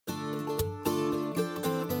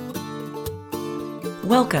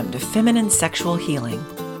Welcome to Feminine Sexual Healing.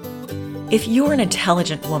 If you're an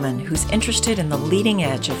intelligent woman who's interested in the leading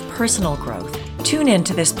edge of personal growth, tune in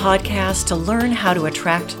to this podcast to learn how to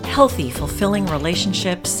attract healthy, fulfilling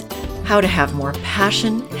relationships, how to have more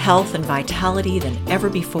passion, health, and vitality than ever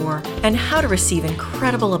before, and how to receive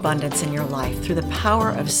incredible abundance in your life through the power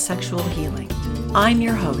of sexual healing. I'm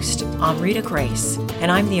your host, Amrita Grace,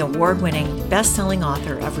 and I'm the award-winning, best-selling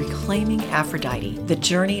author of Reclaiming Aphrodite, The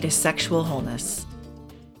Journey to Sexual Wholeness.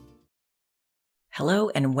 Hello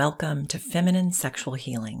and welcome to Feminine Sexual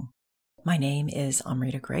Healing. My name is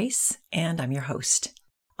Amrita Grace, and I'm your host.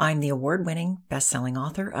 I'm the award-winning, best-selling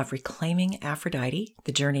author of Reclaiming Aphrodite,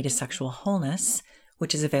 The Journey to Sexual Wholeness,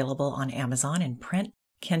 which is available on Amazon in print,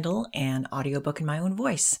 Kindle, and audiobook in my own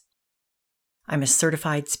voice. I'm a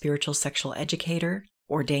certified spiritual sexual educator,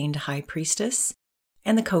 ordained high priestess,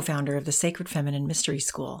 and the co-founder of the Sacred Feminine Mystery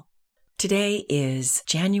School. Today is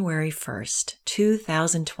January 1st,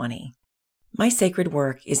 2020. My sacred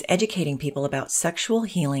work is educating people about sexual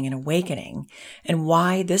healing and awakening, and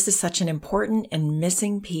why this is such an important and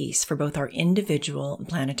missing piece for both our individual and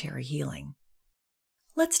planetary healing.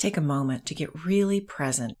 Let's take a moment to get really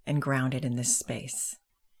present and grounded in this space.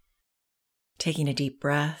 Taking a deep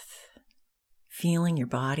breath, feeling your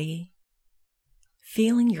body,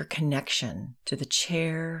 feeling your connection to the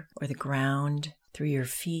chair or the ground through your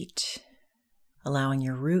feet, allowing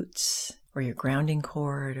your roots or your grounding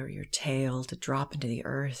cord or your tail to drop into the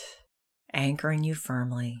earth, anchoring you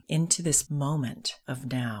firmly into this moment of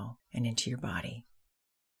now and into your body.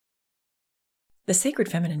 The Sacred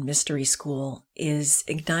Feminine Mystery School is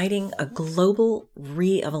igniting a global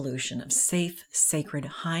re-evolution of safe, sacred,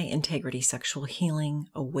 high-integrity sexual healing,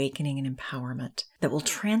 awakening, and empowerment that will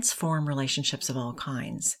transform relationships of all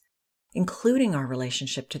kinds, including our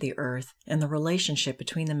relationship to the earth and the relationship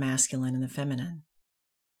between the masculine and the feminine.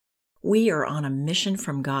 We are on a mission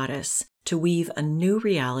from Goddess to weave a new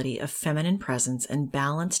reality of feminine presence and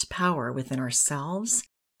balanced power within ourselves,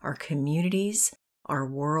 our communities, our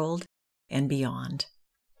world, and beyond.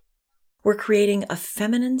 We're creating a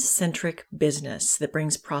feminine-centric business that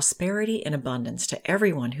brings prosperity and abundance to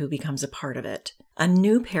everyone who becomes a part of it, a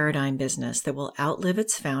new paradigm business that will outlive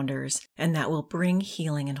its founders and that will bring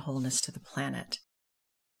healing and wholeness to the planet.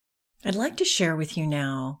 I'd like to share with you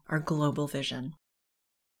now our global vision.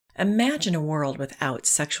 Imagine a world without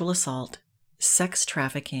sexual assault, sex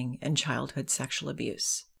trafficking, and childhood sexual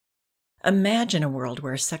abuse. Imagine a world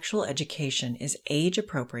where sexual education is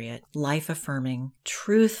age-appropriate, life-affirming,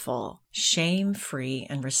 truthful, shame-free,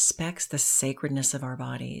 and respects the sacredness of our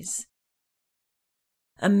bodies.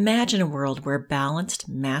 Imagine a world where balanced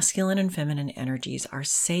masculine and feminine energies are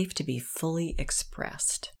safe to be fully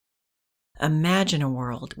expressed. Imagine a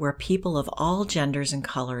world where people of all genders and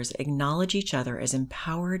colors acknowledge each other as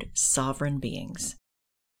empowered, sovereign beings.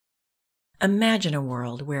 Imagine a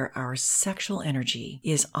world where our sexual energy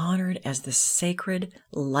is honored as the sacred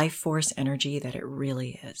life force energy that it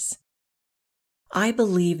really is. I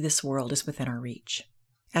believe this world is within our reach.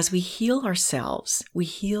 As we heal ourselves, we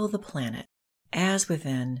heal the planet, as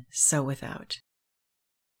within, so without.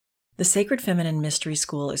 The Sacred Feminine Mystery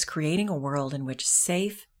School is creating a world in which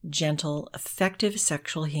safe, gentle, effective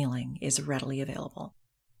sexual healing is readily available.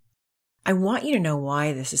 I want you to know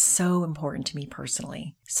why this is so important to me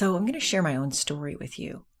personally, so I'm going to share my own story with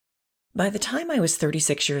you. By the time I was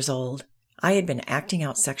 36 years old, I had been acting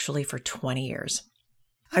out sexually for 20 years.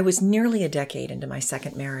 I was nearly a decade into my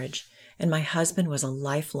second marriage, and my husband was a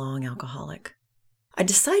lifelong alcoholic. I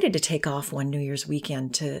decided to take off one New Year's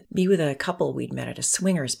weekend to be with a couple we'd met at a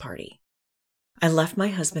swingers party. I left my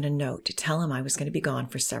husband a note to tell him I was going to be gone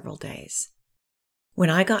for several days. When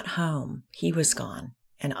I got home, he was gone,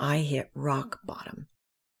 and I hit rock bottom.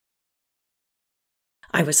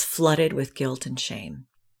 I was flooded with guilt and shame.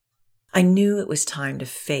 I knew it was time to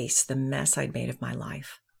face the mess I'd made of my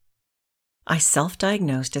life. I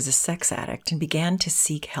self-diagnosed as a sex addict and began to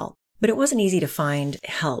seek help, but it wasn't easy to find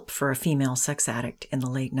help for a female sex addict in the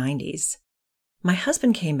late 90s. My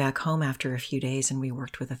husband came back home after a few days and we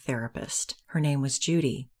worked with a therapist. Her name was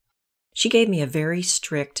Judy. She gave me a very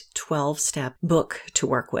strict 12-step book to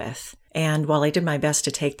work with, and while I did my best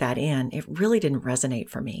to take that in, it really didn't resonate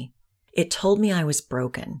for me. It told me I was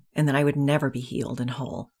broken and that I would never be healed and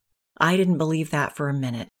whole. I didn't believe that for a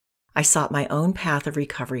minute. I sought my own path of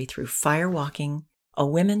recovery through fire walking, a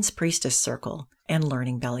women's priestess circle, and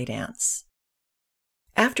learning belly dance.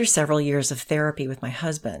 After several years of therapy with my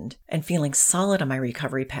husband and feeling solid on my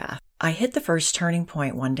recovery path, I hit the first turning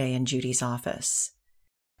point one day in Judy's office.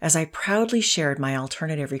 As I proudly shared my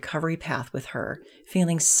alternative recovery path with her,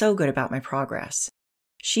 feeling so good about my progress,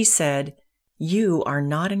 she said, You are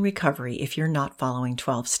not in recovery if you're not following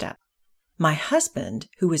 12-step. My husband,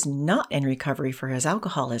 who was not in recovery for his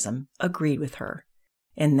alcoholism, agreed with her.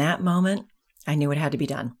 In that moment, I knew it had to be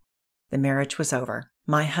done. The marriage was over.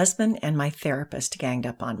 My husband and my therapist ganged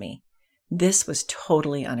up on me. This was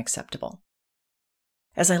totally unacceptable.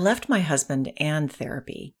 As I left my husband and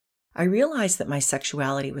therapy, I realized that my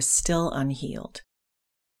sexuality was still unhealed.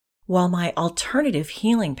 While my alternative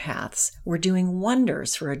healing paths were doing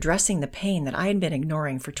wonders for addressing the pain that I had been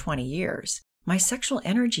ignoring for 20 years, my sexual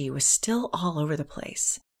energy was still all over the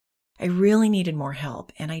place. I really needed more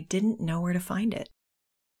help, and I didn't know where to find it.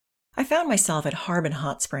 I found myself at Harbin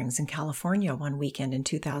Hot Springs in California one weekend in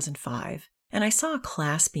 2005, and I saw a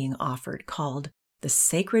class being offered called The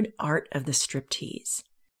Sacred Art of the Striptease.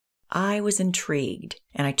 I was intrigued,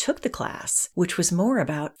 and I took the class, which was more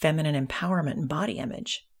about feminine empowerment and body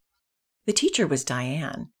image. The teacher was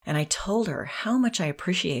Diane, and I told her how much I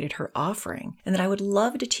appreciated her offering and that I would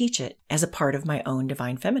love to teach it as a part of my own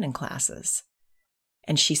Divine Feminine classes.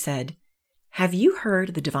 And she said, "Have you heard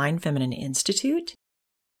of the Divine Feminine Institute?"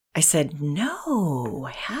 I said, "No,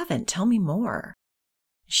 I haven't. Tell me more."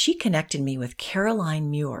 She connected me with Caroline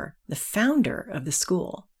Muir, the founder of the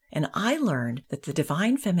school, and I learned that the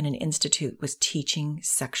Divine Feminine Institute was teaching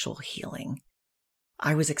sexual healing.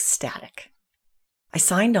 I was ecstatic. I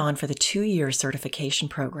signed on for the 2-year certification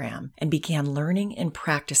program and began learning and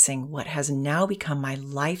practicing what has now become my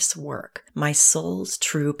life's work, my soul's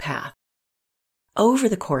true path. Over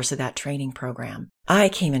the course of that training program, I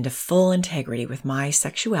came into full integrity with my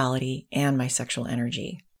sexuality and my sexual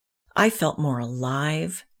energy. I felt more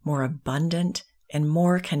alive, more abundant, and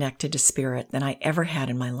more connected to spirit than I ever had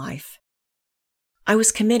in my life. I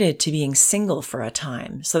was committed to being single for a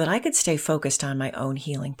time so that I could stay focused on my own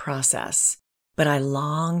healing process. But I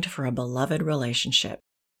longed for a beloved relationship.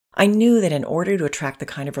 I knew that in order to attract the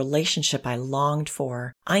kind of relationship I longed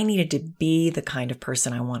for, I needed to be the kind of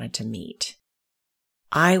person I wanted to meet.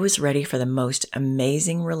 I was ready for the most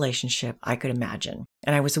amazing relationship I could imagine,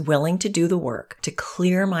 and I was willing to do the work to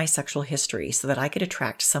clear my sexual history so that I could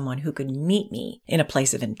attract someone who could meet me in a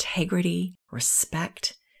place of integrity,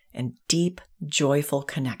 respect, and deep, joyful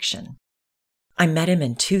connection. I met him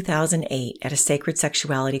in 2008 at a sacred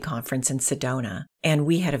sexuality conference in Sedona, and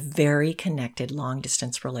we had a very connected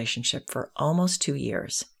long-distance relationship for almost 2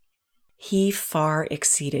 years. He far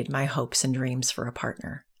exceeded my hopes and dreams for a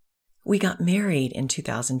partner. We got married in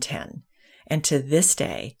 2010, and to this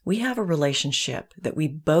day, we have a relationship that we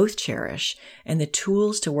both cherish and the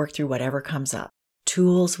tools to work through whatever comes up,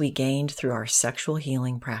 tools we gained through our sexual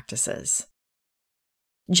healing practices.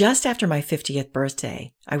 Just after my 50th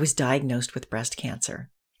birthday, I was diagnosed with breast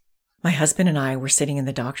cancer. My husband and I were sitting in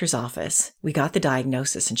the doctor's office. We got the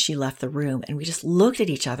diagnosis and she left the room, and we just looked at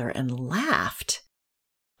each other and laughed.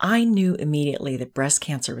 I knew immediately that breast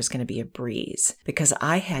cancer was going to be a breeze because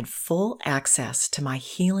I had full access to my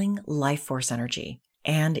healing life force energy,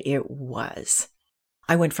 and it was.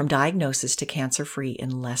 I went from diagnosis to cancer-free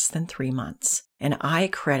in less than 3 months, and I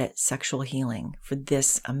credit sexual healing for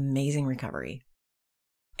this amazing recovery.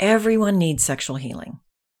 Everyone needs sexual healing.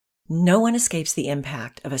 No one escapes the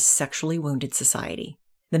impact of a sexually wounded society.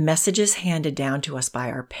 The messages handed down to us by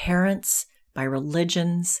our parents, by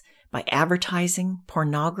religions, by advertising,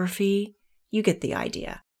 pornography, you get the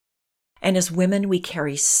idea. And as women, we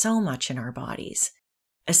carry so much in our bodies,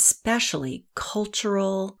 especially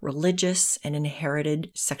cultural, religious, and inherited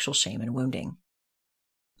sexual shame and wounding.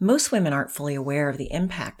 Most women aren't fully aware of the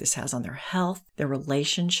impact this has on their health, their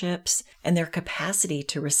relationships, and their capacity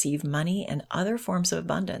to receive money and other forms of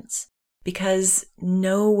abundance. Because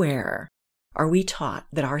nowhere are we taught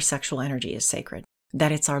that our sexual energy is sacred,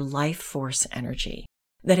 that it's our life force energy,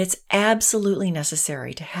 that it's absolutely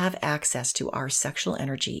necessary to have access to our sexual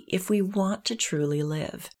energy if we want to truly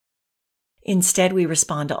live. Instead, we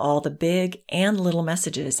respond to all the big and little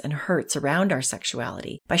messages and hurts around our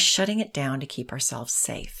sexuality by shutting it down to keep ourselves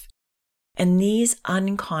safe. And these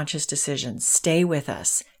unconscious decisions stay with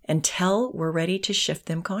us until we're ready to shift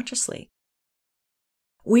them consciously.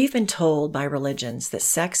 We've been told by religions that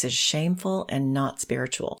sex is shameful and not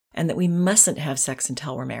spiritual, and that we mustn't have sex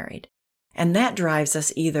until we're married. And that drives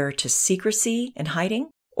us either to secrecy and hiding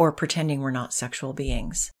or pretending we're not sexual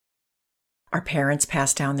beings. Our parents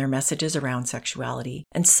pass down their messages around sexuality,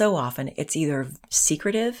 and so often it's either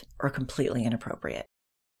secretive or completely inappropriate.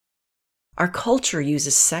 Our culture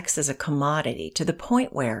uses sex as a commodity to the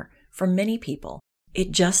point where, for many people,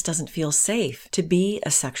 it just doesn't feel safe to be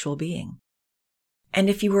a sexual being. And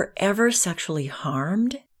if you were ever sexually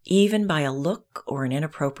harmed, even by a look or an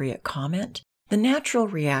inappropriate comment, the natural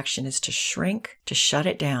reaction is to shrink, to shut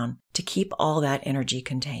it down, to keep all that energy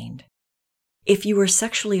contained. If you were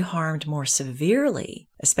sexually harmed more severely,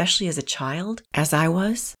 especially as a child, as I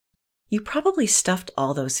was, you probably stuffed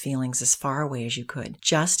all those feelings as far away as you could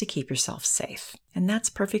just to keep yourself safe. And that's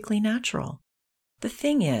perfectly natural. The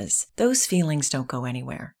thing is, those feelings don't go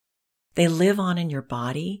anywhere. They live on in your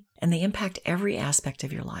body and they impact every aspect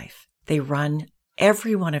of your life. They run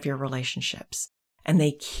every one of your relationships and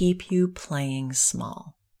they keep you playing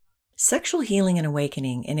small. Sexual healing and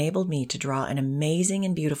awakening enabled me to draw an amazing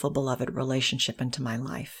and beautiful beloved relationship into my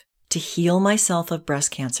life, to heal myself of breast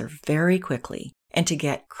cancer very quickly, and to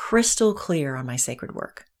get crystal clear on my sacred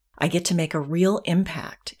work. I get to make a real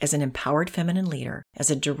impact as an empowered feminine leader as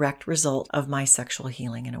a direct result of my sexual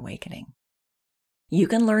healing and awakening. You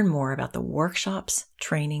can learn more about the workshops,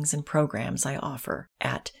 trainings, and programs I offer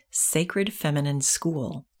at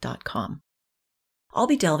sacredfeminischool.com. I'll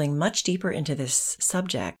be delving much deeper into this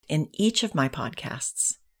subject in each of my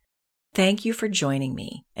podcasts. Thank you for joining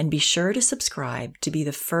me, and be sure to subscribe to be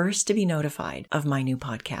the first to be notified of my new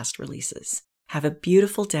podcast releases. Have a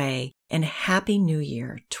beautiful day and Happy New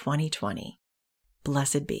Year 2020.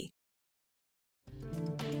 Blessed be.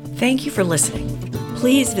 Thank you for listening.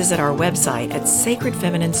 Please visit our website at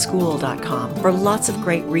sacredfeminischool.com for lots of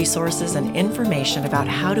great resources and information about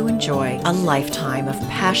how to enjoy a lifetime of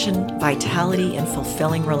passion, vitality, and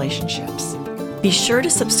fulfilling relationships. Be sure to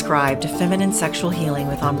subscribe to Feminine Sexual Healing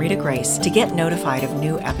with Amrita Grace to get notified of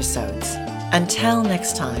new episodes. Until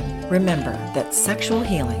next time, remember that sexual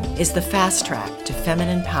healing is the fast track to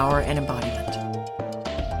feminine power and embodiment.